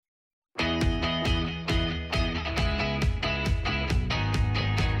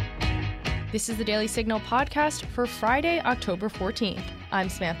This is the Daily Signal podcast for Friday, October 14th. I'm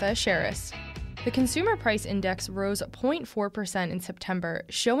Samantha Sherris. The Consumer Price Index rose 0.4% in September,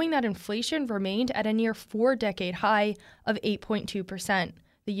 showing that inflation remained at a near four-decade high of 8.2%,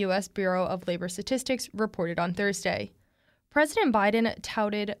 the U.S. Bureau of Labor Statistics reported on Thursday. President Biden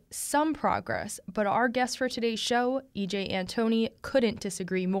touted some progress, but our guest for today's show, E.J. Antoni, couldn't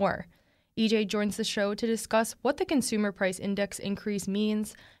disagree more. EJ joins the show to discuss what the Consumer Price Index increase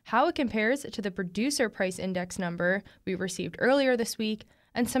means, how it compares to the Producer Price Index number we received earlier this week,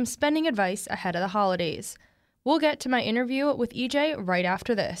 and some spending advice ahead of the holidays. We'll get to my interview with EJ right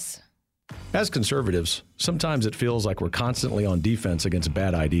after this. As conservatives, sometimes it feels like we're constantly on defense against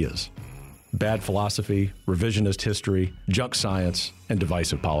bad ideas. Bad philosophy, revisionist history, junk science, and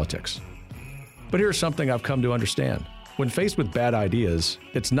divisive politics. But here's something I've come to understand. When faced with bad ideas,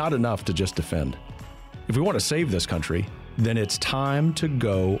 it's not enough to just defend. If we want to save this country, then it's time to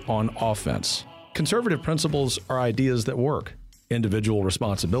go on offense. Conservative principles are ideas that work. Individual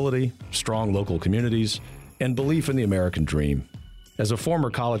responsibility, strong local communities, and belief in the American dream. As a former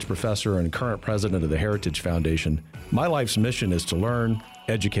college professor and current president of the Heritage Foundation, my life's mission is to learn,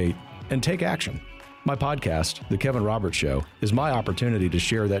 educate, and take action. My podcast, The Kevin Roberts Show, is my opportunity to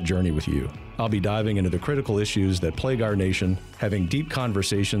share that journey with you. I'll be diving into the critical issues that plague our nation, having deep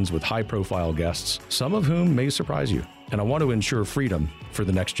conversations with high-profile guests, some of whom may surprise you. And I want to ensure freedom for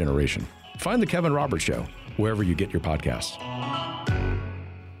the next generation. Find The Kevin Roberts Show wherever you get your podcasts.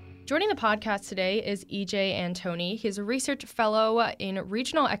 Joining the podcast today is E.J. Antoni. He's a research fellow in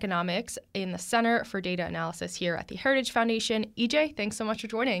regional economics in the Center for Data Analysis here at the Heritage Foundation. E.J., thanks so much for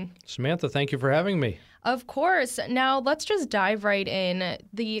joining. Samantha, thank you for having me. Of course. Now, let's just dive right in.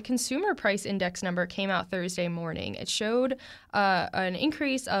 The Consumer Price Index number came out Thursday morning. It showed an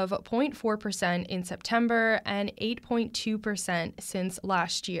increase of 0.4% in September and 8.2% since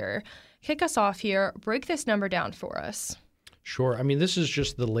last year. Kick us off here. Break this number down for us. Sure. I mean, this is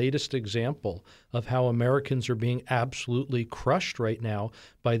just the latest example of how Americans are being absolutely crushed right now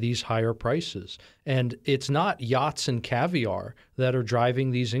by these higher prices. And it's not yachts and caviar that are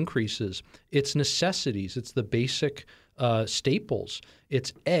driving these increases. It's necessities. It's the basic staples.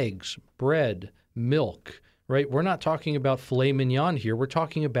 It's eggs, bread, milk, right? We're not talking about filet mignon here. We're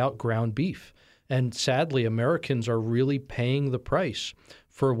talking about ground beef. And sadly, Americans are really paying the price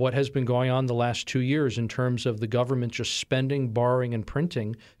for what has been going on the last 2 years in terms of the government just spending, borrowing, and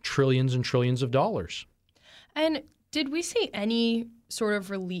printing trillions and trillions of dollars. And did we see any sort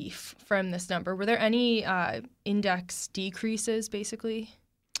of relief from this number? Were there any index decreases, basically?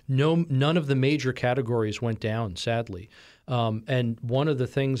 No, none of the major categories went down, sadly. And one of the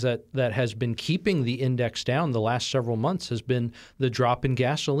things that has been keeping the index down the last several months has been the drop in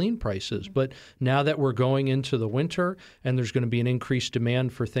gasoline prices. But now that we're going into the winter and there's going to be an increased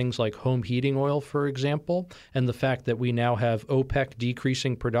demand for things like home heating oil, for example, and the fact that we now have OPEC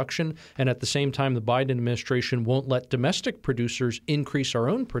decreasing production, and at the same time the Biden administration won't let domestic producers increase our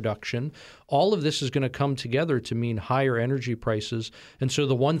own production, all of this is going to come together to mean higher energy prices. And so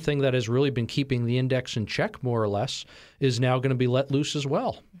the one thing that has really been keeping the index in check, more or less, is now going to be let loose as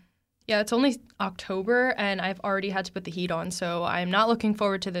well. Yeah, it's only October, and I've already had to put the heat on, so I'm not looking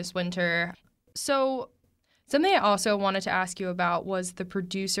forward to this winter. So something I also wanted to ask you about was the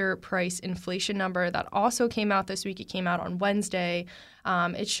producer price inflation number that also came out this week. It came out on Wednesday.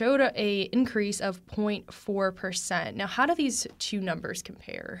 It showed an increase of 0.4%. Now, how do these two numbers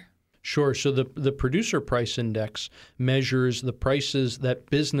compare? Sure. So the producer price index measures the prices that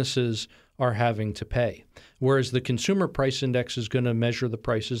businesses are having to pay, whereas the consumer price index is going to measure the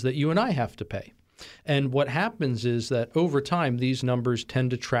prices that you and I have to pay. And what happens is that over time, these numbers tend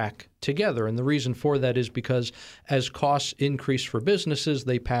to track together. And the reason for that is because as costs increase for businesses,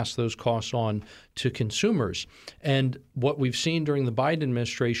 they pass those costs on to consumers. And what we've seen during the Biden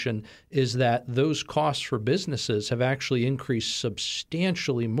administration is that those costs for businesses have actually increased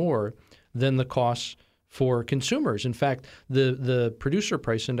substantially more than the costs for consumers. In fact, the producer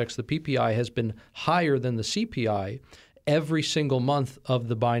price index, the PPI, has been higher than the CPI every single month of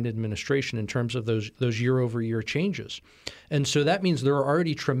the Biden administration in terms of those year-over-year changes. And so that means there are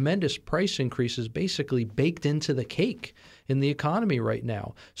already tremendous price increases basically baked into the cake in the economy right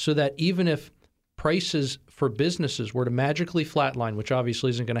now, so that even if prices for businesses were to magically flatline, which obviously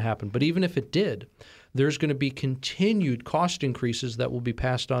isn't going to happen, but even if it did, there's going to be continued cost increases that will be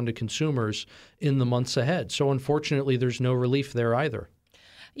passed on to consumers in the months ahead. So unfortunately, there's no relief there either.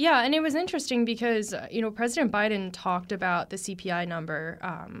 Yeah, and it was interesting because, President Biden talked about the CPI number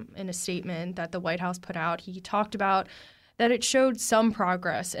in a statement that the White House put out. He talked about that it showed some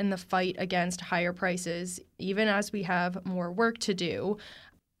progress in the fight against higher prices, even as we have more work to do.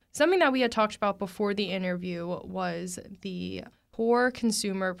 Something that we had talked about before the interview was the core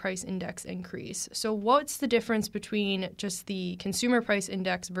consumer price index increase. So what's the difference between just the consumer price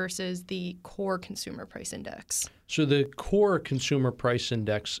index versus the core consumer price index? So the core consumer price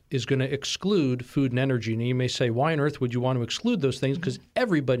index is going to exclude food and energy. And you may say, why on earth would you want to exclude those things? Because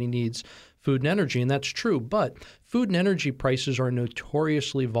everybody needs food and energy, and that's true. But food and energy prices are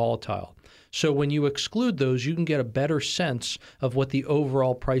notoriously volatile. So when you exclude those, you can get a better sense of what the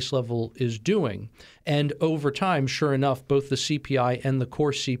overall price level is doing. And over time, sure enough, both the CPI and the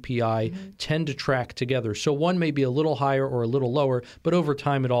core CPI tend to track together. So one may be a little higher or a little lower, but over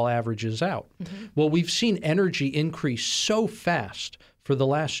time it all averages out. Well, we've seen energy increase so fast for the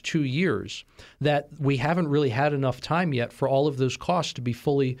last 2 years that we haven't really had enough time yet for all of those costs to be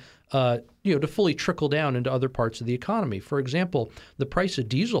fully to fully trickle down into other parts of the economy. For example, the price of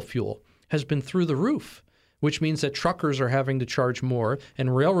diesel fuel has been through the roof, which means that truckers are having to charge more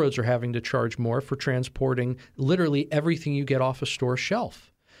and railroads are having to charge more for transporting literally everything you get off a store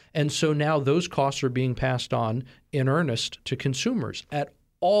shelf. And so now those costs are being passed on in earnest to consumers at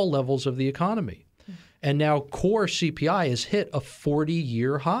all levels of the economy. And now core CPI has hit a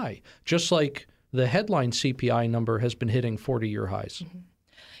 40-year high, just like the headline CPI number has been hitting 40-year highs.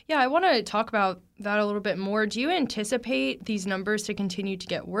 Yeah, I want to talk about that a little bit more. Do you anticipate these numbers to continue to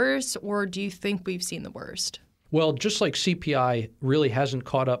get worse, or do you think we've seen the worst? Well, just like CPI really hasn't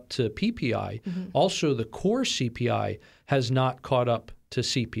caught up to PPI, also the core CPI has not caught up to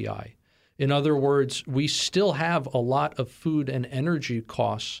CPI. In other words, we still have a lot of food and energy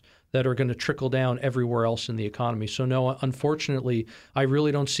costs that are going to trickle down everywhere else in the economy. So no, unfortunately, I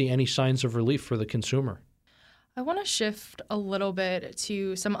really don't see any signs of relief for the consumer. I want to shift a little bit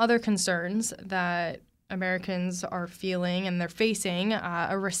to some other concerns that Americans are feeling and they're facing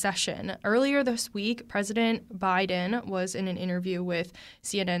a recession. Earlier this week, President Biden was in an interview with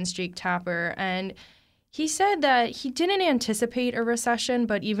CNN's Jake Tapper, and he said that he didn't anticipate a recession,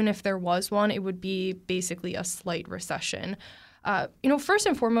 but even if there was one, it would be basically a slight recession. First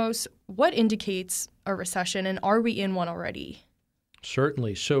and foremost, what indicates a recession, and are we in one already?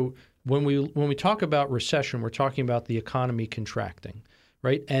 Certainly. So when we talk about recession, we're talking about the economy contracting,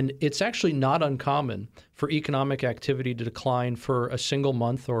 right? And it's actually not uncommon for economic activity to decline for a single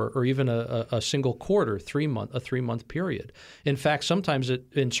month or even a single quarter, 3-month period. In fact, sometimes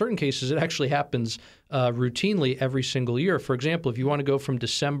in certain cases, it actually happens routinely every single year. For example, if you want to go from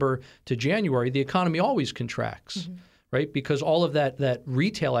December to January, the economy always contracts. Right? Because all of that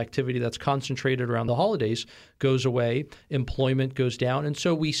retail activity that's concentrated around the holidays goes away, employment goes down, and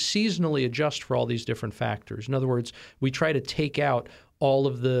so we seasonally adjust for all these different factors. In other words, we try to take out all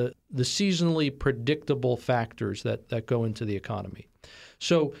of the seasonally predictable factors that go into the economy.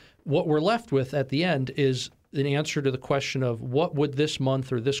 So what we're left with at the end is an answer to the question of what would this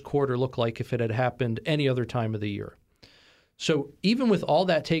month or this quarter look like if it had happened any other time of the year. So even with all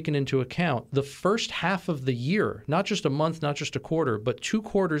that taken into account, the first half of the year, not just a month, not just a quarter, but 2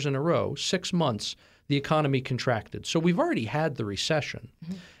 quarters in a row, 6 months, the economy contracted. So we've already had the recession.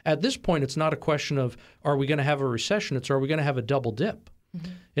 At this point, it's not a question of are we going to have a recession? It's are we going to have a double dip?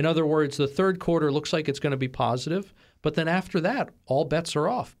 In other words, the third quarter looks like it's going to be positive, but then after that, all bets are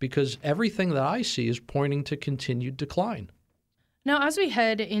off because everything that I see is pointing to continued decline. Now, as we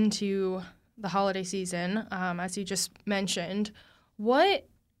head into the holiday season, as you just mentioned, what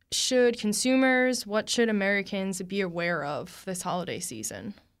should consumers, what should Americans be aware of this holiday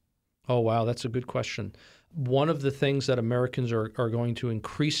season? Oh, wow, that's a good question. One of the things that Americans are going to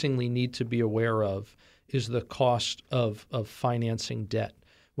increasingly need to be aware of is the cost of financing debt.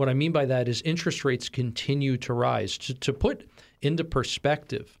 What I mean by that is interest rates continue to rise. To put into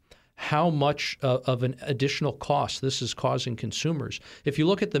perspective how much of an additional cost this is causing consumers. If you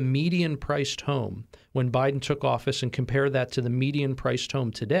look at the median priced home when Biden took office and compare that to the median priced home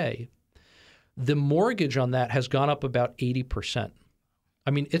today, the mortgage on that has gone up about 80%.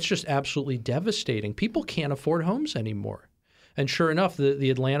 I mean, it's just absolutely devastating. People can't afford homes anymore. And sure enough, the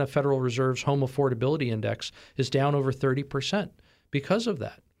Atlanta Federal Reserve's Home Affordability Index is down over 30% because of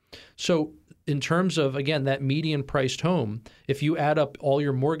that. So in terms of, again, that median priced home, if you add up all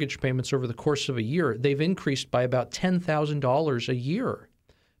your mortgage payments over the course of a year, they've increased by about $10,000 a year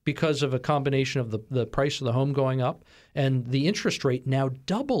because of a combination of the price of the home going up and the interest rate now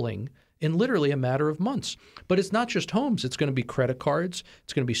doubling in literally a matter of months. But it's not just homes. It's going to be credit cards.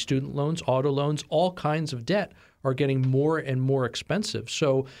 It's going to be student loans, auto loans. All kinds of debt are getting more and more expensive.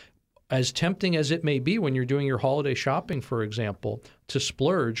 So as tempting as it may be when you're doing your holiday shopping, for example, to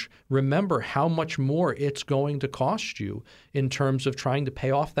splurge, remember how much more it's going to cost you in terms of trying to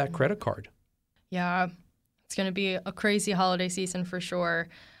pay off that credit card. Yeah, it's going to be a crazy holiday season for sure.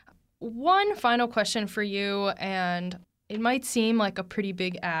 one final question for you, and it might seem like a pretty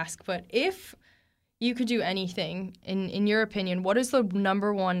big ask, but if you could do anything, in your opinion, what is the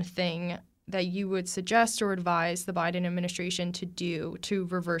number one thing that you would suggest or advise the Biden administration to do to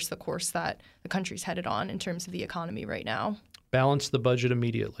reverse the course that the country's headed on in terms of the economy right now? Balance the budget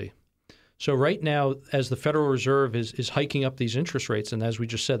immediately. So right now, as the Federal Reserve is hiking up these interest rates, and as we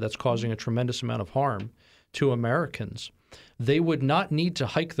just said, that's causing a tremendous amount of harm to Americans, they would not need to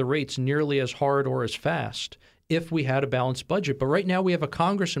hike the rates nearly as hard or as fast if we had a balanced budget. But right now we have a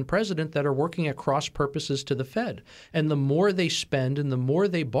Congress and president that are working at cross purposes to the Fed. And the more they spend and the more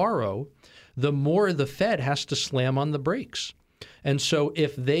they borrow, the more the Fed has to slam on the brakes. And so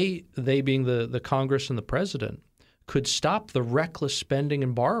if they being the Congress and the president, could stop the reckless spending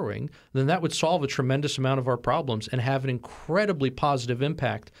and borrowing, then that would solve a tremendous amount of our problems and have an incredibly positive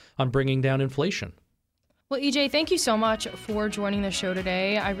impact on bringing down inflation. Well, EJ, thank you so much for joining the show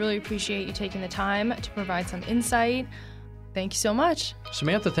today. I really appreciate you taking the time to provide some insight. Thank you so much.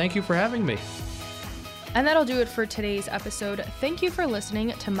 Samantha, thank you for having me. And that'll do it for today's episode. Thank you for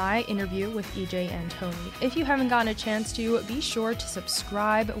listening to my interview with EJ and Tony. If you haven't gotten a chance to, be sure to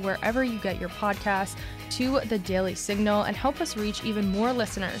subscribe wherever you get your podcasts to The Daily Signal and help us reach even more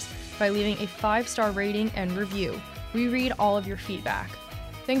listeners by leaving a 5-star rating and review. We read all of your feedback.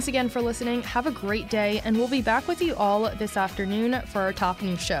 Thanks again for listening. Have a great day, and we'll be back with you all this afternoon for our top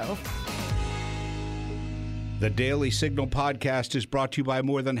news show. The Daily Signal podcast is brought to you by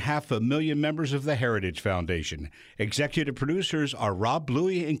more than 500,000 members of the Heritage Foundation. Executive producers are Rob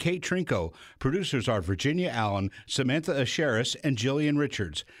Bluey and Kate Trinko. Producers are Virginia Allen, Samantha Asheris, and Jillian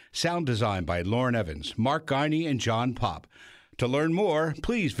Richards. Sound design by Lauren Evans, Mark Guiney, and John Pop. To learn more,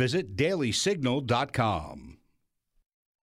 please visit dailysignal.com.